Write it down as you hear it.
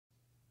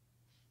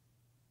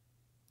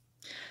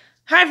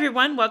Hi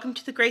everyone, welcome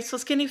to the Graceful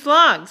Skinny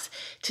Vlogs.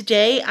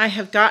 Today I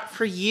have got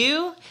for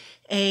you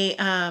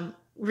a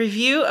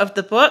review of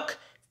the book,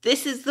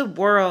 This is the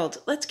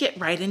World. Let's get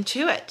right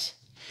into it.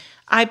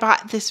 I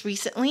bought this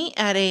recently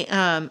at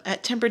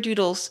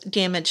Timberdoodle's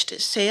damaged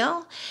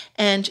sale,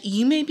 and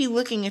you may be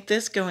looking at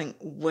this going,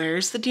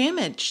 where's the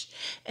damage?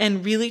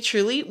 And really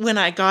truly, when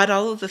I got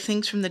all of the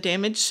things from the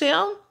damaged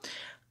sale,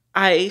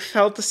 I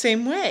felt the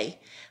same way.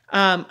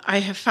 I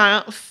have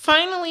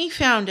finally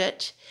found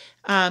it.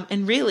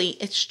 And really,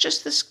 it's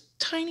just this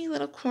tiny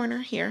little corner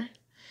here,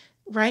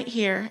 right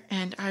here.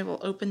 And I will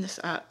open this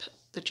up,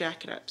 the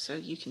jacket up, so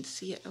you can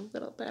see it a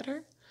little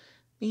better.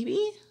 Maybe?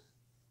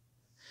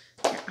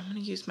 Here, I'm going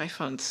to use my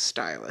phone's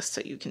stylus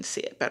so you can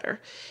see it better.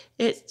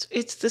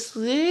 It's this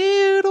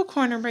little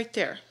corner right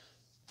there.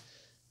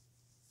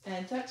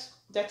 And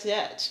that's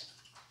it.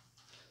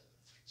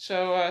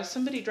 So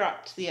somebody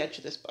dropped the edge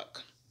of this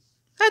book.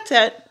 That's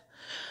it.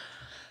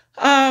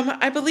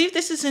 I believe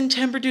this is in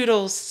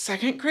Timberdoodle's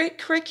second grade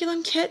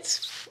curriculum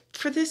kits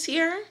for this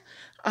year.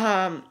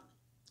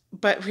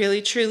 But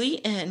really,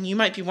 truly, and you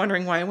might be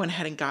wondering why I went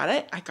ahead and got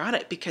it. I got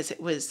it because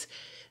it was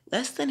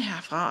less than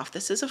half off.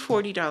 This is a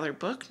 $40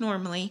 book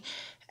normally,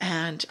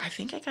 and I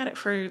think I got it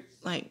for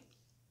like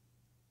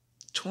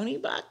 20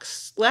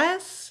 bucks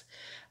less.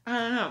 I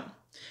don't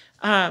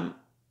know.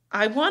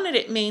 I wanted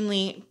it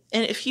mainly,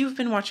 and if you've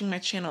been watching my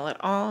channel at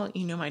all,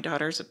 you know my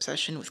daughter's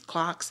obsession with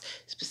clocks,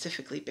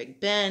 specifically Big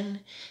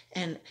Ben,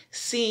 and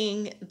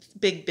seeing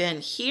Big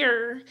Ben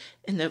here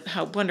and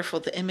how wonderful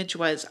the image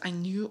was, I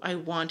knew I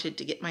wanted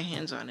to get my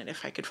hands on it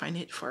if I could find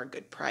it for a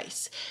good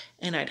price.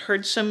 And I'd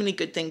heard so many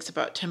good things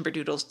about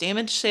Timberdoodle's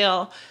damage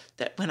sale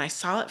that when I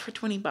saw it for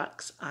 20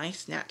 bucks, I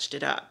snatched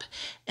it up.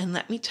 And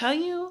let me tell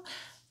you,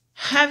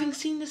 having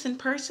seen this in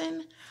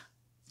person,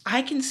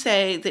 I can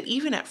say that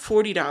even at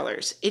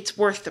 $40, it's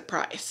worth the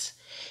price.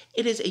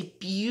 It is a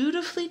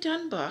beautifully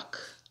done book.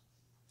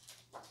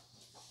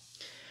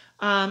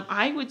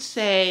 I would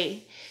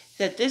say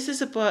that this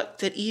is a book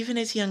that even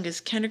as young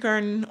as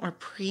kindergarten or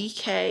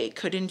pre-K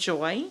could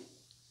enjoy.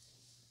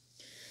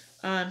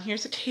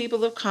 Here's a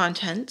table of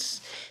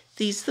contents.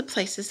 These are the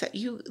places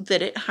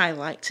that it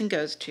highlights and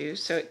goes to.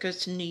 So it goes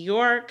to New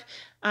York,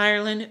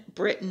 Ireland,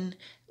 Britain,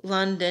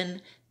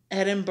 London,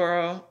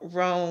 Edinburgh,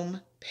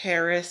 Rome,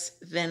 Paris,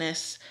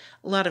 Venice,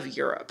 a lot of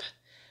Europe.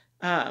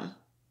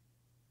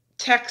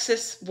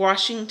 Texas,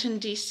 Washington,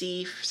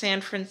 D.C., San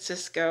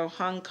Francisco,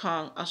 Hong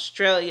Kong,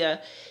 Australia,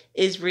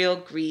 Israel,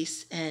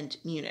 Greece, and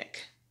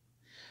Munich.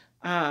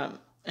 And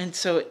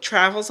so it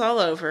travels all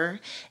over.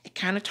 It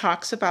kind of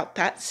talks about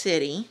that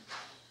city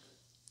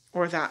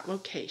or that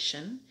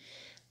location.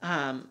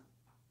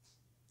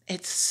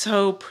 It's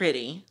so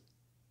pretty.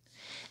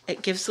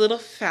 It gives little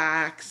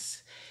facts.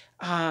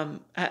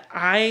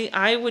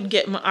 I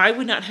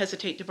would not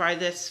hesitate to buy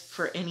this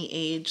for any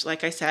age.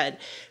 Like I said,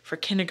 for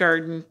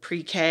kindergarten,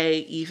 pre-K,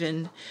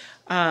 even.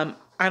 I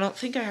don't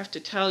think I have to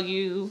tell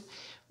you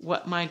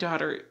what my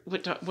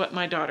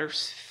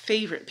daughter's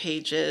favorite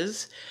page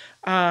is.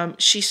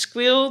 She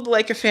squealed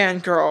like a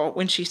fangirl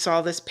when she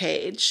saw this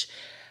page.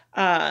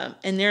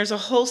 And there's a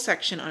whole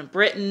section on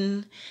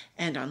Britain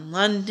and on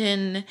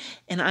London,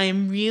 and I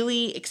am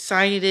really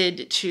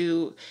excited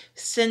to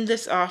send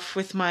this off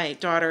with my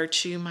daughter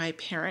to my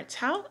parents'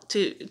 house,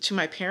 to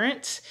my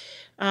parents,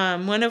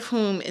 one of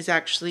whom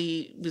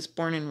was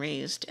born and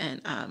raised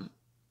and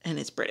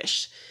is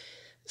British.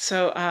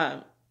 So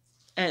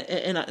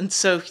and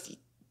so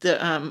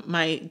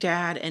my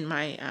dad and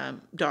my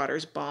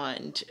daughter's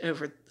bond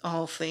over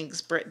all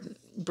things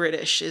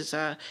British is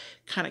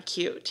kind of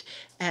cute,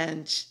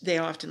 and they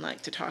often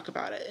like to talk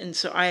about it. And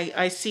so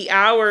I see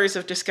hours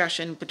of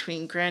discussion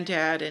between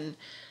Granddad and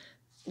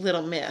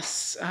Little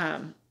Miss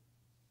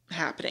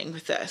happening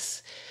with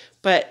this.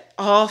 But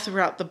all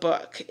throughout the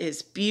book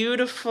is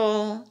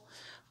beautiful.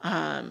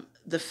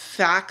 The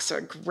facts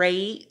are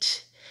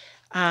great.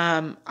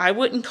 I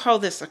wouldn't call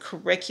this a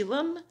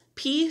curriculum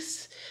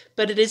piece,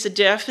 but it is a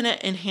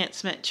definite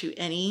enhancement to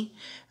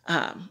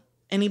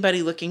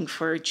anybody looking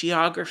for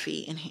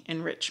geography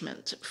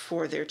enrichment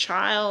for their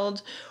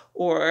child,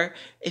 or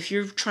if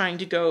you're trying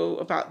to go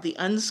about the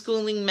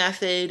unschooling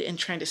method and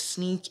trying to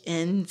sneak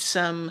in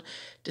some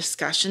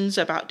discussions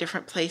about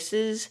different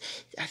places,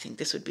 I think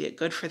this would be a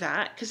good for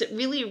that, because it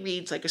really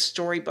reads like a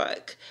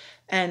storybook.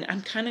 And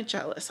I'm kind of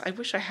jealous. I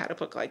wish I had a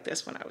book like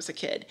this when I was a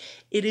kid.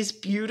 It is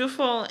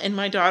beautiful, and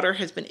my daughter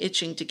has been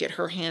itching to get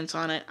her hands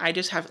on it. I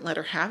just haven't let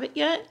her have it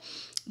yet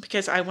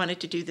because I wanted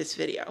to do this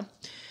video.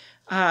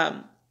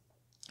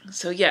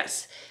 So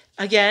yes,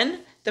 again,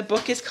 the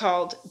book is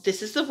called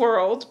This is the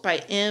World by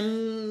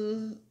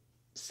M.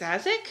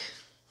 Sazik.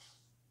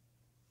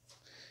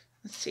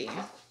 Let's see.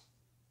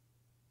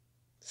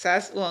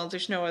 Well,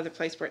 there's no other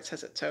place where it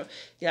says it. So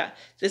yeah,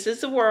 This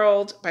is the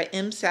World by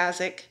M.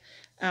 Sazik.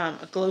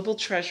 A global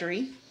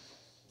treasury.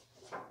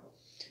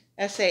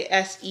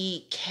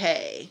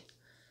 S-A-S-E-K.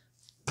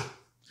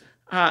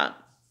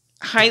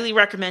 Highly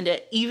recommend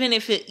it. Even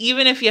if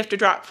you have to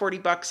drop 40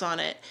 bucks on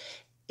it,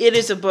 it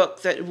is a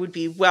book that would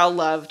be well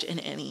loved in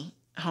any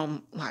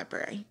home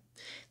library.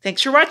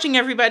 Thanks for watching,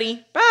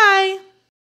 everybody. Bye.